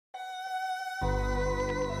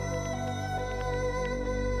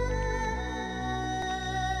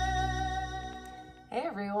Hey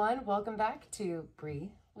everyone, welcome back to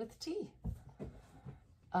Bree with Tea.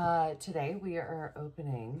 Today we are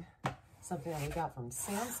opening something that we got from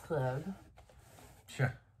Sam's Club.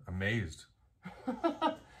 Yeah, amazed.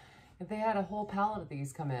 They had a whole pallet of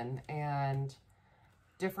these come in, and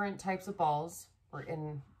different types of balls were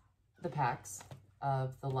in the packs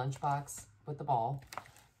of the lunchbox with the ball.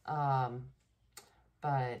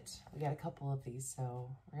 But we got a couple of these, so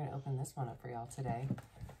we're gonna open this one up for y'all today.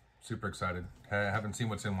 Super excited. I haven't seen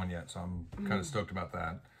what's in one yet, so I'm kind of stoked about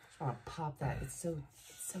that. Just want to pop that. It's so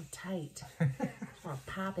tight. Just want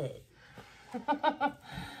to pop it. Want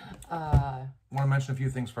to mention a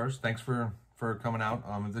few things first. Thanks for coming out.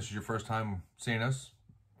 If this is your first time seeing us,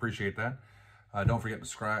 appreciate that. Don't forget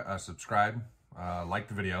to subscribe, like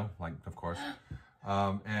the video, of course.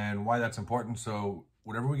 And why that's important. So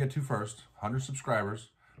whatever we get to first, 100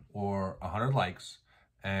 subscribers or 100 likes,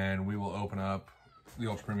 and we will open up the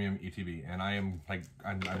Ultra Premium ETB. And I am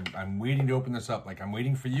I'm waiting to open this up. I'm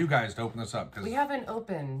waiting for you guys to open this up, because we haven't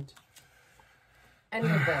opened any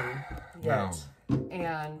of them yet. No.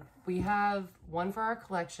 And we have one for our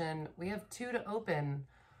collection. We have 2 to open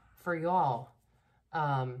for y'all.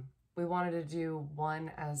 We wanted to do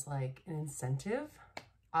one as an incentive,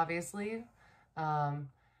 obviously.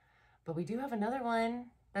 But we do have another one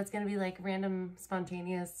that's going to be random,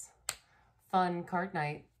 spontaneous, fun card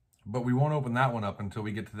night. But we won't open that one up until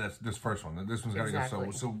we get to this first one. This one's got to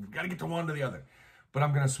go. So we got to get to one to the other. But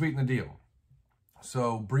I'm going to sweeten the deal.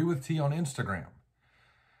 So Bree with Tea on Instagram.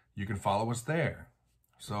 You can follow us there.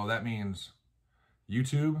 So that means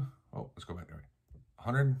YouTube. Oh, let's go back there.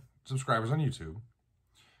 100 subscribers on YouTube.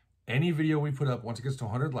 Any video we put up, once it gets to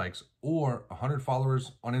 100 likes or 100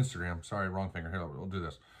 followers on Instagram. Sorry, wrong finger. Here, we'll do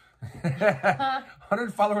this.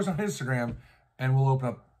 100 followers on Instagram, and we'll open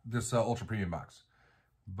up this Ultra Premium box.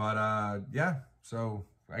 But yeah, so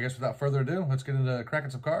I guess without further ado, let's get into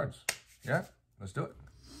cracking some cards. Yeah, let's do it.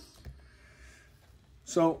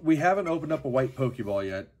 So we haven't opened up a white Pokeball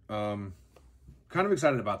yet. Kind of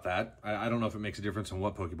excited about that. I don't know if it makes a difference on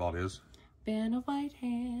what Pokeball it is. Band of white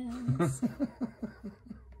hands.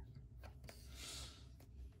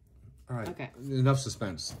 All right. Okay. Enough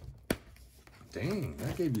suspense. Dang,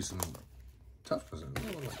 that gave you some toughness.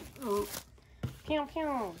 Oh. Pew,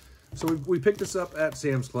 pew. So we picked this up at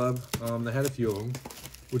Sam's Club. They had a few of them,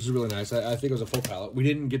 which is really nice. I think it was a full pallet. We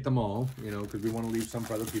didn't get them all, because we want to leave some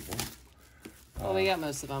for other people. Well, we got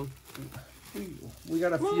most of them. We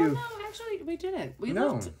got a few. Well, no, actually, we didn't. We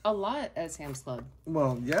left a lot at Sam's Club.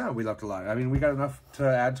 Well, yeah, we left a lot. I mean, we got enough to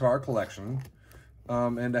add to our collection,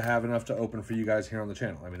 and to have enough to open for you guys here on the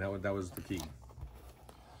channel. I mean, that was the key.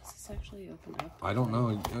 Is this actually open up? I don't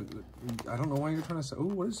know. I don't know why you're trying to say. Oh,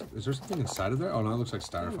 what is? Is there something inside of there? Oh no, it looks like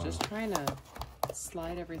styrofoam. I'm just trying to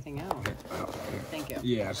slide everything out. Okay. Thank you.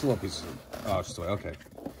 Yeah, it's a little piece. Oh, it's just the way. Okay.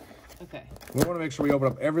 Okay. We want to make sure we open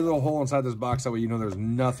up every little hole inside this box, that way there's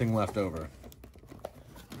nothing left over.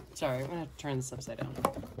 Sorry, I'm gonna have to turn this upside down.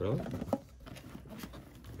 Really?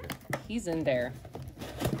 He's in there.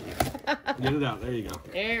 Get it out. There you go.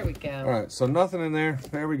 There we go. All right, so nothing in there.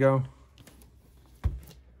 There we go.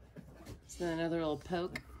 So another little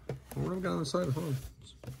poke. What have we got on the side? Hold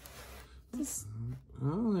on.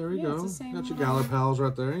 Oh, there we go. It's the same got your Galler Pals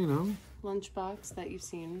right there, lunchbox that you've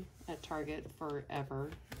seen at Target forever.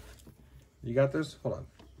 You got this? Hold on.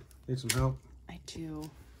 Need some help? I do.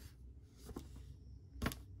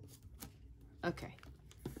 Okay.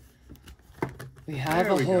 We have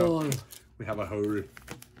a hole. We have a hole.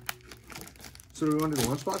 So do we want to do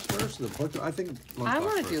the lunchbox first? I think lunchbox I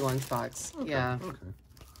want to do lunchbox. Okay. Yeah. Okay.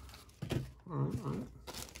 All right.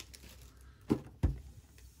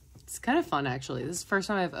 It's kind of fun, actually. This is the first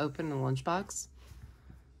time I've opened a lunchbox.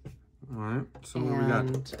 All right. So what do we got?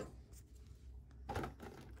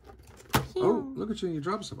 Oh, look at you. You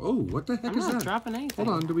dropped stuff. Oh, what the heck is that? I'm not dropping anything.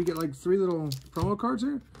 Hold on. Do we get 3 little promo cards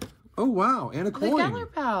here? Oh, wow. And a coin. The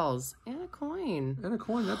Galler Pals. And a coin. And a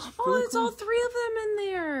coin. That's really cool. It's all 3 of them in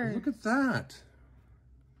there. Look at that.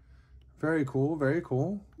 Very cool. Very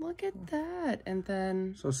cool. Look at that. And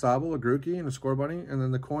then... So, Sobble, a Grookey, and a Score Bunny. And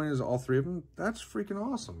then the coin is all 3 of them. That's freaking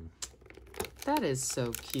awesome. That is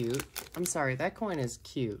so cute. I'm sorry. That coin is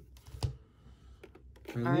cute.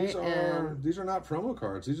 And these are not promo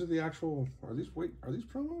cards. These are the actual... Are these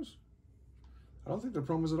promos? I don't think they're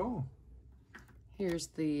promos at all. Here's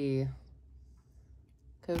the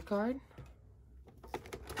code card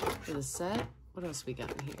for the set. What else we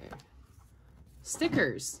got in here?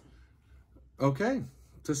 Stickers. Okay,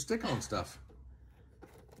 to stick on stuff.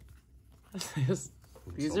 These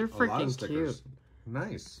are freaking cute.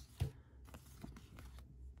 Nice.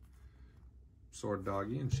 Sword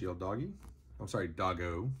Doggy and Shield Doggy. I'm sorry,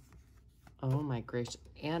 Doggo. Oh my gracious.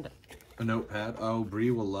 And a notepad. Oh,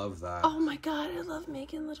 Bree will love that. oh my god, I love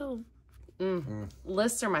making little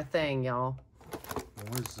lists are my thing, y'all.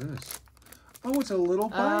 What is this? Oh, it's a little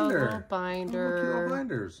binder. A little binder. Oh, look, little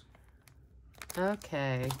binders.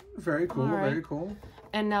 Okay. Very cool, right. very cool.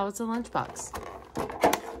 And now it's a lunchbox.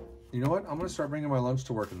 You know what? I'm going to start bringing my lunch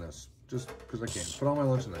to work in this. Just because I can. Put all my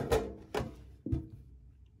lunch in there.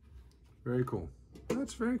 Very cool.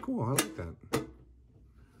 That's very cool. I like that.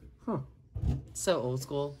 Huh. So old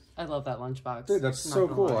school. I love that lunchbox. Dude, that's so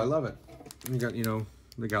cool. I love it. You got, you know,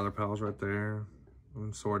 the Galler Pals right there.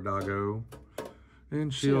 And Sword Doggo.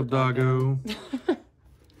 And Shield Doggo.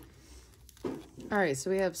 All right, so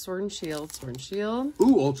we have Sword and Shield. Sword and Shield.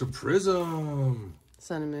 Ooh, Ultra Prism.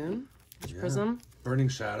 Sun and Moon. Ultra Prism. Burning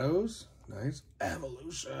Shadows. Nice.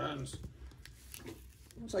 Evolutions.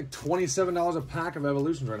 It's like $27 a pack of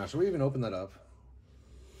Evolutions right now. Should we even open that up?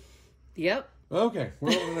 Yep. Okay,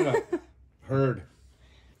 we're opening it up. Heard.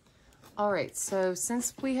 All right, so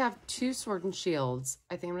since we have 2 Sword and Shields,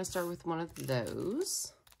 I think I'm going to start with one of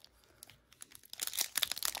those.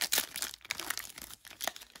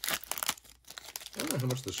 I don't know how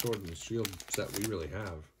much the Sword and Shield set we really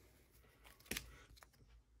have.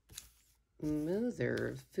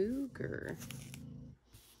 Mother Fugger.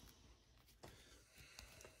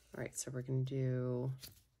 All right, so we're going to do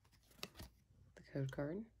the code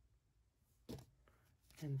card.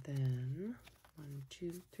 And then 1,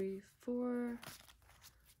 2, 3, 4.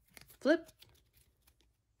 Flip.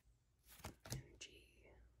 Energy.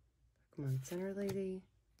 Pokemon Center Lady.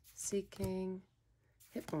 Sea King.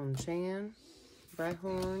 Hitmonchan.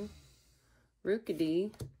 Rhyhorn.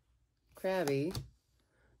 Rookidee. Krabby.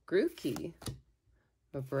 Grookey.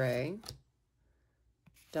 Mabray.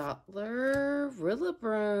 Dottler.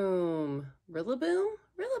 Rillaboom. Rillaboom?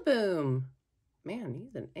 Rillaboom. Man,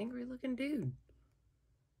 he's an angry looking dude.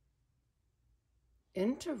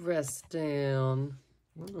 Interesting.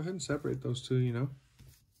 Well, go ahead and separate those two, you know.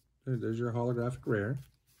 There's your holographic rare.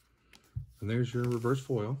 And there's your reverse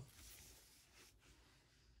foil.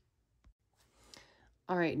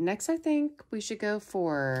 All right, next I think we should go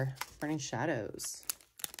for Burning Shadows.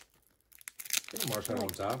 Get a Marshadow on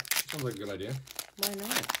top. Sounds like a good idea. Why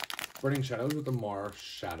not? Burning Shadows with the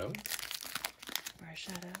Marshadow.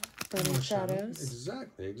 Marshadow. Burning Shadows.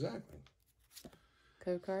 Exactly, exactly.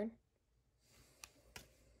 Code card.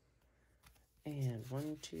 And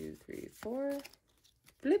 1, 2, 3, 4.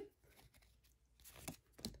 Flip.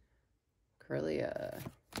 Curlia.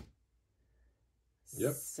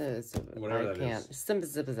 Yep. Whatever that is.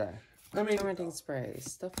 Simba. I mean, Tormenting Spray.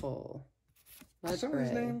 Stuffle. some of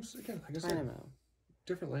these names, again, I guess Dynamo.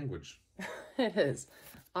 Different language. It is.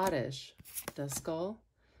 Oddish. Duskull.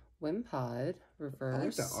 Wimpod. Reverse. I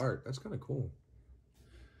like that art. That's kind of cool.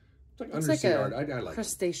 It's like Looks undersea like art. I like it.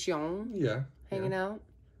 Crustacean. Yeah. Hanging out.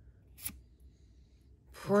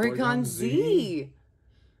 Porygon Z.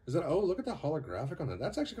 Is that, oh, look at the holographic on that.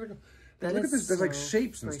 That's actually kind of cool. That Look at this. is There's like so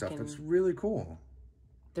shapes and stuff. That's really cool.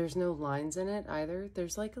 There's no lines in it either.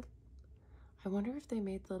 There's like a, I wonder if they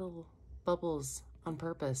made little bubbles on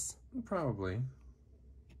purpose. Probably.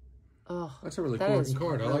 Oh, that's a really cool looking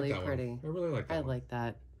card. Really I like that pretty. one. I really like that one. I like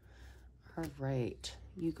that. All right.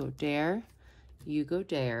 You go dare. You go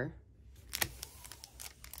dare.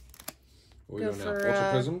 What are we doing now?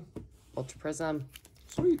 Ultra Prism? Ultra Prism.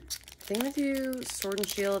 Sweet. I think I'm going to do Sword and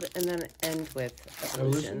Shield and then end with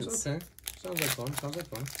Evolutions. Okay. Sounds like fun. Sounds like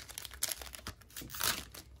fun.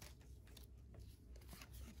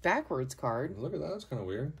 Backwards card. Look at that. That's kind of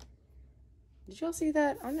weird. Did y'all see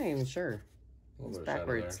that? I'm not even sure. A little It's bit of shadow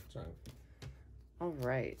backwards. there. All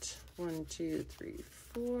right. 1, 2, 3,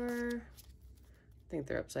 4. I think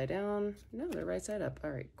they're upside down. No, they're right side up. All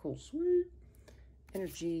right, cool. Sweet.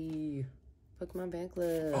 Energy. Pokemon Fan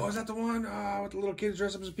Club. Oh, is that the one with the little kids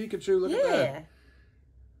dressed up as a Pikachu? Look at that.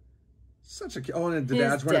 Such a... Oh, and the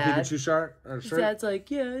dad's wearing a Pikachu shirt? His dad's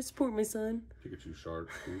like, yeah, I support my son. Pikachu shirt.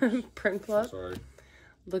 Prinplup. Sorry.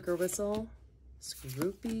 Liquor Whistle.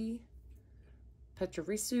 Scroopy.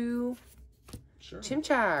 Petrorisu. Sure.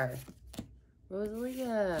 Chimchar.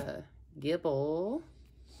 Rosalia. Gibble.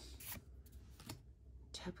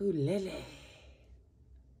 Tapu Lele.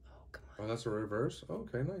 Oh, come on. Oh, that's a reverse? Oh,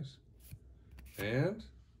 okay, nice. And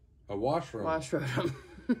a washroom. Washroom.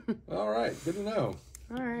 All right, good to know.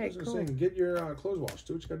 All right, cool. Saying, get your clothes washed.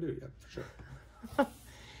 Do what you gotta do. Yeah, for sure.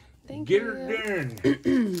 Thank you. Get her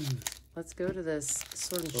done. Let's go to this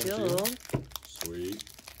Sword and Shield. Sweet.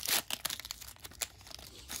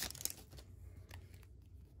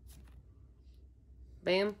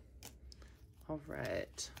 Bam. All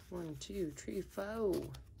right. 1, 2, 3, 4.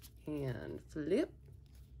 And flip.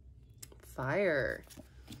 Fire.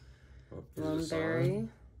 Lumberry.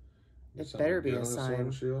 It better be a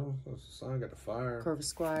sign. Shield. That's a sign. Got the fire.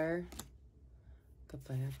 Corvusquire.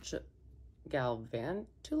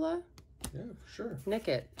 Galvantula. Yeah, for sure.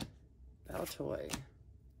 Nickit. Baltoy.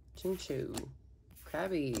 Chinchou.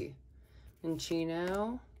 Krabby.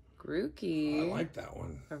 Minchino. Grookey. I like that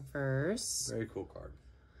one. Reverse. Very cool card.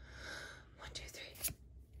 1, 2, 3.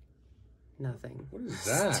 Nothing. What is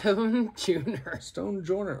that? Stone Joiner. Stone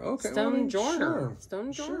Joiner. Okay. Stone Joiner. Sure.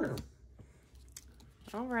 Stone Joiner. Sure.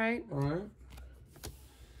 All right. All right.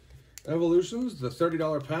 Evolutions, the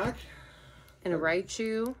 $30 pack. And a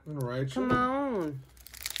Raichu. And a Raichu. Come on.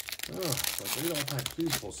 Oh, the $30 pack.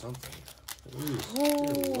 Please pull something. Please.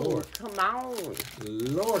 Oh, Lord. come on.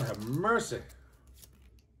 Lord have mercy.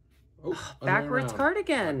 Oh, backwards card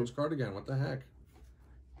again. Backwards card again. What the heck?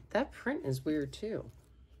 That print is weird too.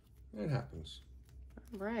 It happens.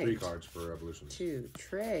 All right. 3 cards for Evolutions. 2.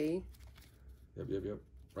 Trey. Yep.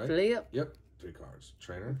 Right? Flip. Yep. 3 cards.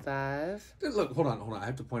 Trainer. 5. Look, hold on. I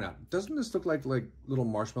have to point out. Doesn't this look like little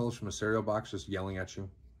marshmallows from a cereal box just yelling at you?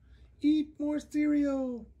 Eat more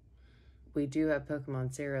cereal. We do have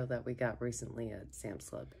Pokemon cereal that we got recently at Sam's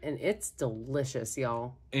Club. And it's delicious,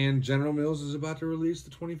 y'all. And General Mills is about to release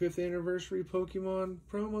the 25th anniversary Pokemon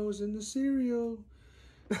promos in the cereal.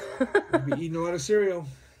 We'll be eating a lot of cereal.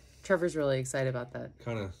 Trevor's really excited about that.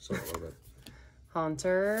 Kind of, sort of a little bit.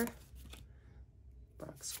 Haunter.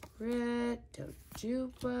 Brock's Grit.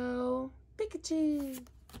 Dojubo. Pikachu.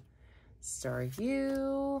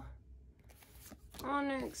 Staryu.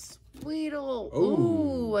 Onyx. Weedle.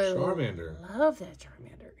 Ooh, I Charmander. love that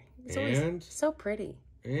Charmander. It's always so pretty.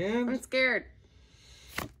 And I'm scared.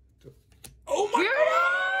 Oh my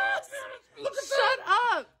God! Look at Shut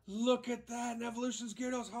up! Look at that. An Evolutions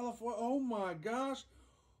Gyarados Hollow Foil. Oh my gosh.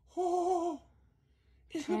 Oh.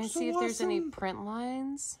 Trying to see if there's any print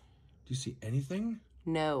lines. Do you see anything?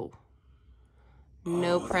 No.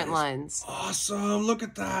 No print lines. Awesome. Look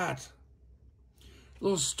at that.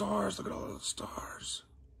 Little stars. Look at all those stars.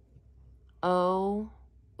 Oh.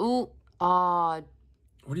 Ooh. Aw.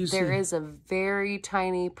 What do you see? There is a very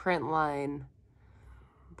tiny print line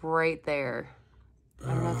right there.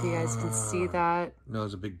 I don't know if you guys can see that. No,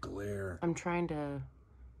 there's a big glare. I'm trying to...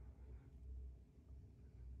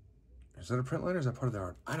 Is that a print line or is that part of the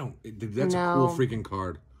art? That's a cool freaking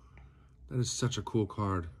card. That is such a cool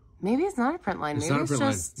card. Maybe it's not a print line. It's not a print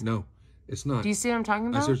line. No, it's not. Do you see what I'm talking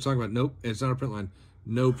about? I see what you're talking about. Nope, it's not a print line.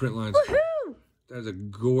 No print lines. Woohoo! That is a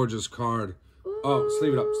gorgeous card. Ooh. Oh,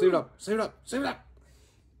 sleeve it up, sleeve it up, sleeve it up, sleeve it up.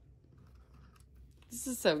 This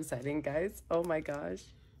is so exciting, guys. Oh my gosh.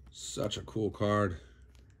 Such a cool card.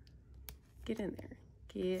 Get in there.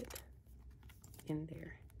 Get in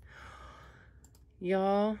there.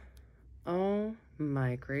 Y'all, oh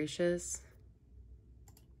my gracious.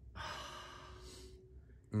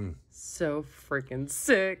 So freaking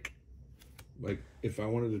sick. Like, if I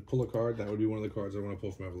wanted to pull a card, that would be one of the cards I want to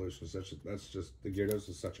pull from Evolutions. That's just, the Gyarados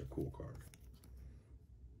is such a cool card.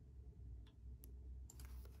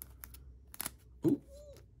 Ooh.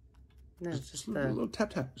 No, it's just a little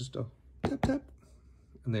tap, tap. Just a tap, tap.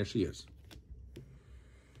 And there she is.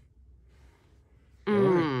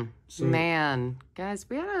 Right. So, man. Guys,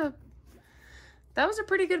 that was a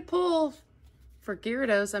pretty good pull for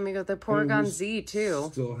Gyarados. I mean, got the Porygon Z, too.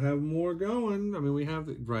 Still have more going. I mean, we have,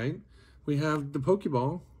 we have the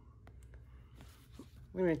Pokeball.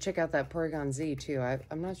 We're going to check out that Porygon Z, too.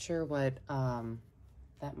 I'm not sure what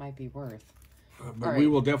that might be worth. But we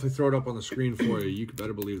will definitely throw it up on the screen for you. You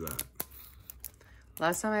better believe that.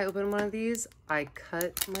 Last time I opened one of these, I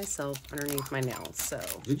cut myself underneath my nails, so...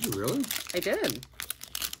 Did you really? I did.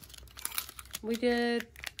 We did...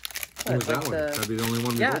 What was that one? That'd be the only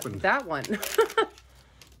one we opened. Yeah, that one.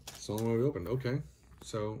 It's the only one we opened. Okay.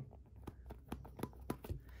 So...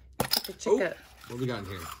 What do we got in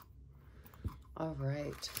here? All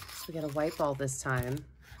right. So we got a white ball this time.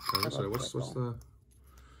 Okay, so what's the...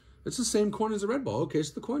 It's the same coin as the red ball. Okay,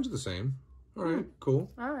 so the coins are the same. All right, cool.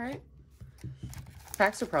 All right.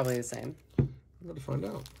 Packs are probably the same. I'm about to find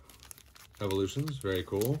out. Evolutions, very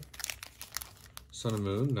cool. Sun and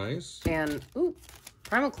Moon, nice. And, ooh,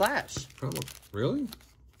 Primal Clash. Really?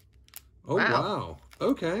 Oh, wow.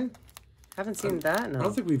 Okay. Haven't seen that, no. I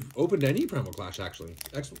don't think we've opened any Primal Clash, actually.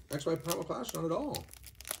 XY Primal Clash, not at all.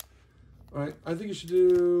 All right, I think you should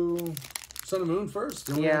do Sun and Moon first.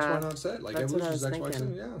 The only XY not set. Like, Evolutions, XY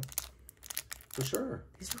set, yeah. For sure.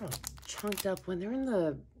 These are all chunked up. When they're in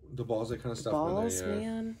the balls, they kind of stuff. Balls,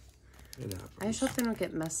 man. I just hope they don't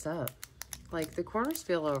get messed up. Like, the corners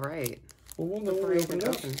feel all right. Well, we'll know when we open it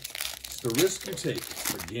up. It's the risk you take.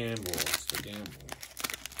 It's the gamble. It's the gamble.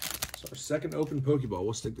 So our second open Pokeball.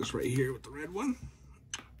 We'll stick this right here with the red one.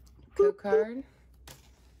 code card.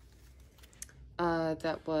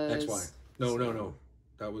 That was... XY. No.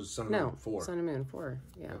 That was Sun and Moon 4. Sun and Moon 4.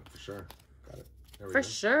 Yeah. For sure. Got it. There we For go.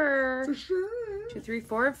 sure. For sure. 2, 3,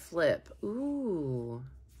 4, flip. Ooh.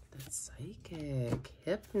 That's psychic.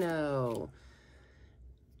 Hypno.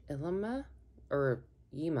 Ilima or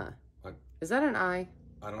Yima? Is that an I?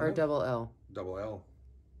 I don't know. Or double L? Double L.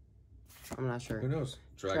 I'm not sure. Who knows?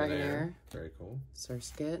 Dragonair. Very cool.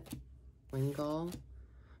 Surskit. Wingull.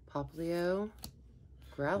 Poplio.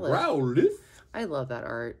 Growlithe. Growlithe? I love that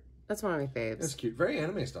art. That's one of my faves. It's cute. Very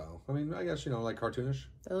anime style. I mean, I guess, you know, like cartoonish.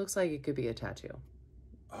 It looks like it could be a tattoo.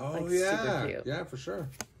 Oh, like, yeah. Super cute. Yeah, for sure.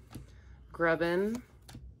 Grubbin.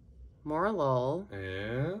 Morlul.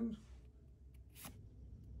 And...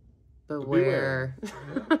 Beware.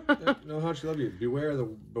 Yeah. No, how she love you. Beware the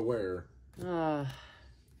Beware. I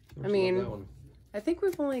mean, I think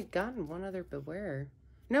we've only gotten one other Beware.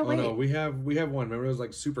 No, wait. No, we have one. Remember, it was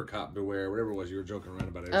like Super Cop Beware, whatever it was. You were joking around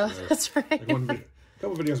about it. Oh, that's right. Like a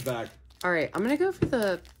couple videos back. All right, I'm gonna go for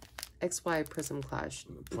the XY Prism Clash.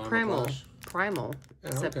 Primal. Clash? Primal. Yeah,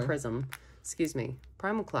 Except okay. Prism. Excuse me.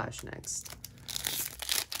 Primal Clash next.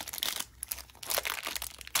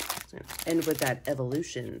 And with that,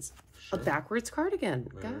 Evolutions. Sure. A backwards card again.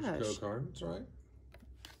 There's Gosh. Go card. That's right.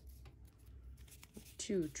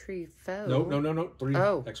 2, 3, 4. No. 3.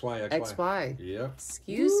 Oh. XY. Yep.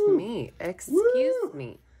 Excuse Woo. me. Excuse Woo.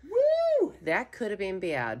 me. Woo! That could have been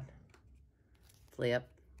bad. Flip.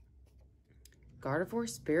 Gardevoir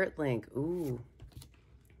Spirit Link. Ooh.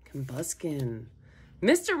 Combuskin.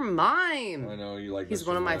 Mr. Mime. I know you like. He's Mr.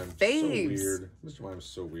 one of my Mime. faves. So weird. Mr. Mime is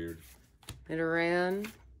so weird. Nidoran.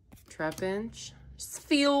 Trapinch.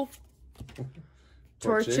 Spheal.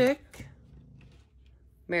 Torchic.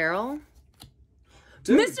 Meryl.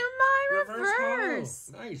 Dude, Mr. Mime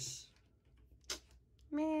reverse. Hollow. Nice.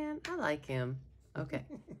 Man, I like him. Okay.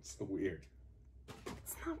 It's so weird.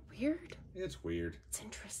 It's not weird. It's weird. It's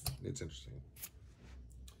interesting. It's interesting.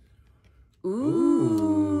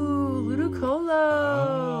 Ooh. Ludicolo.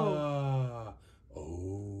 Ah.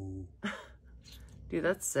 Oh. Dude,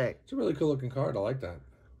 that's sick. It's a really cool looking card. I like that.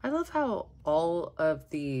 I love how all of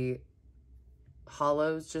the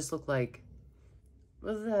hollows just look like,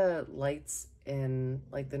 what are the lights in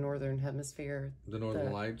like the Northern Hemisphere? The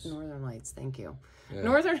Northern Lights? Northern Lights, thank you. Yeah.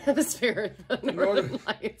 Northern Hemisphere, the Northern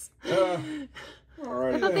Lights. I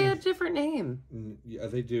thought they had a different name. Yeah,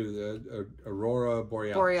 they do. The Aurora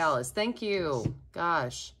Borealis. Borealis, thank you.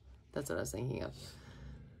 Gosh, that's what I was thinking of.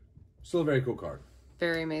 Still a very cool card.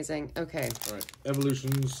 Very amazing. Okay. All right,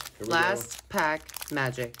 Evolutions. Here we Last pack,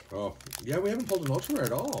 Magic. go. Oh, yeah, we haven't pulled an ultra rare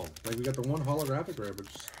at all. Like, we got the one holographic rare, but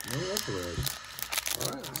just no ultra rares. All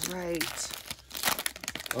right. All right.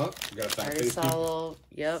 Oh, we got a fat face.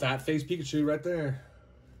 Yep. Fat face Pikachu right there.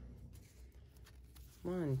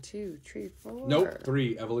 1, 2, 3, 4. Nope,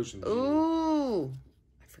 3 Evolutions. Ooh,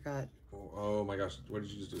 I forgot. Oh my gosh, what did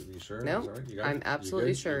you just do? Are you sure? No, Nope, right? I'm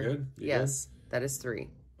absolutely sure. You good? Yes, that is 3.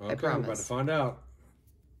 Okay, I promise. we're about to find out.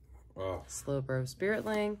 Oh. Slowbro Spirit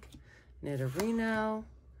Link, Nidorino,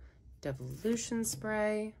 Devolution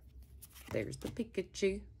Spray. There's the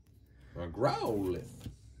Pikachu. A Growlithe.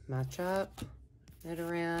 Matchup,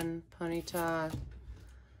 Nidoran, Ponyta,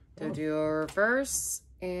 Doduo Reverse,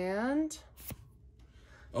 and...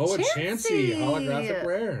 Oh, a Chansey! Chansey holographic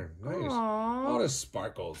rare. Nice. Aww. Oh, the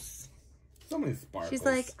sparkles. So many sparkles. She's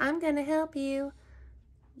like, I'm gonna help you.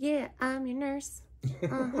 Yeah, I'm your nurse.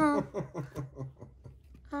 Uh-huh.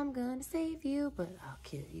 I'm gonna save you, but I'll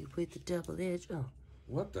kill you with the double edge. Oh.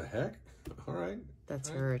 What the heck? All right. That's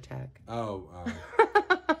her attack. Oh,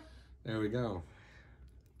 there we go.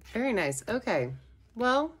 Very nice. Okay.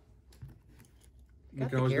 Well, We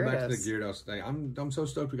can always go back to the Gyarados thing. I'm so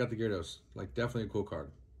stoked we got the Gyarados. Like, definitely a cool card.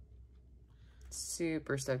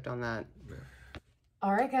 Super stoked on that. Yeah.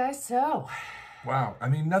 All right, guys. So. Wow. I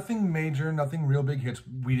mean, nothing major, nothing real big hits.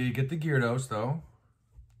 We did get the Gyarados, though.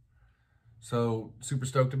 So, super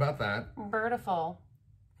stoked about that. Beautiful.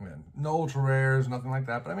 No ultra rares, nothing like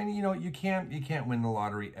that. But I mean, you know, you can't win the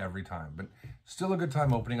lottery every time. But still a good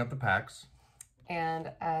time opening up the packs.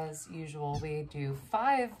 And as usual, we do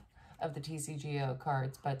 5 of the TCGO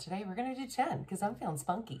cards, but today we're gonna do 10 because I'm feeling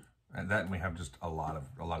spunky. And that, and we have just a lot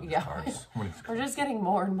of these cards. We're just getting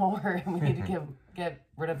more and more, and we need to get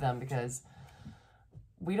rid of them because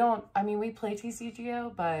we don't. I mean, we play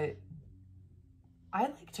TCGO, but I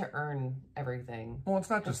like to earn everything. Well, it's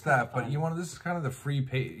not just that, but you want this is kind of the free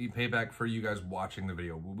payback for you guys watching the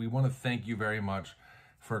video. We want to thank you very much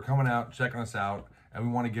for coming out, checking us out, and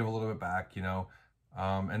we want to give a little bit back, you know.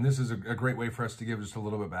 And this is a great way for us to give just a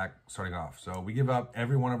little bit back starting off. So we give out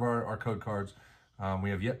every one of our code cards We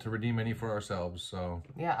have yet to redeem any for ourselves, so...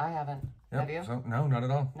 Yeah, I haven't. Yep. Have you? So, no, not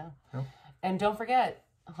at all. No. Nope. And don't forget,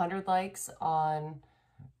 100 likes on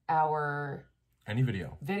our... Any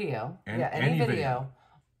video. Any video.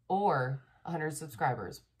 Or 100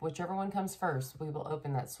 subscribers. Whichever one comes first, we will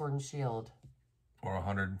open that Sword and Shield. Or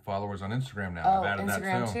 100 followers on Instagram now. Oh, I've added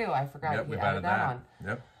Instagram that too. I forgot. Yep, we've added that on.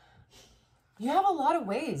 Yep. You have a lot of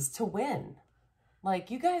ways to win.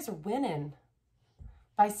 Like, you guys are winning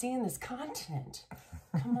by seeing this content.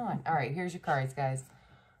 Come on. All right, here's your cards, guys.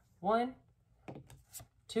 1,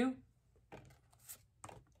 2,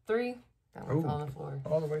 3. That one fell on the floor.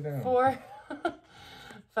 All the way down. 4,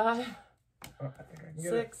 5,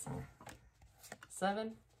 6,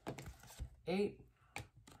 7, 8,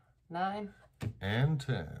 9, and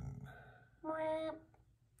 10. All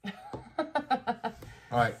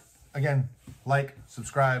right. Again, like,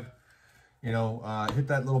 subscribe. You know, hit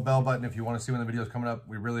that little bell button if you want to see when the video's coming up.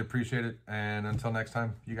 We really appreciate it. And until next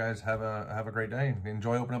time, you guys have a great day.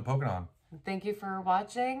 Enjoy opening up Pokemon. Thank you for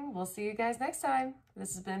watching. We'll see you guys next time.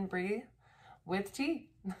 This has been Bree with T.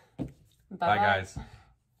 Bye, guys.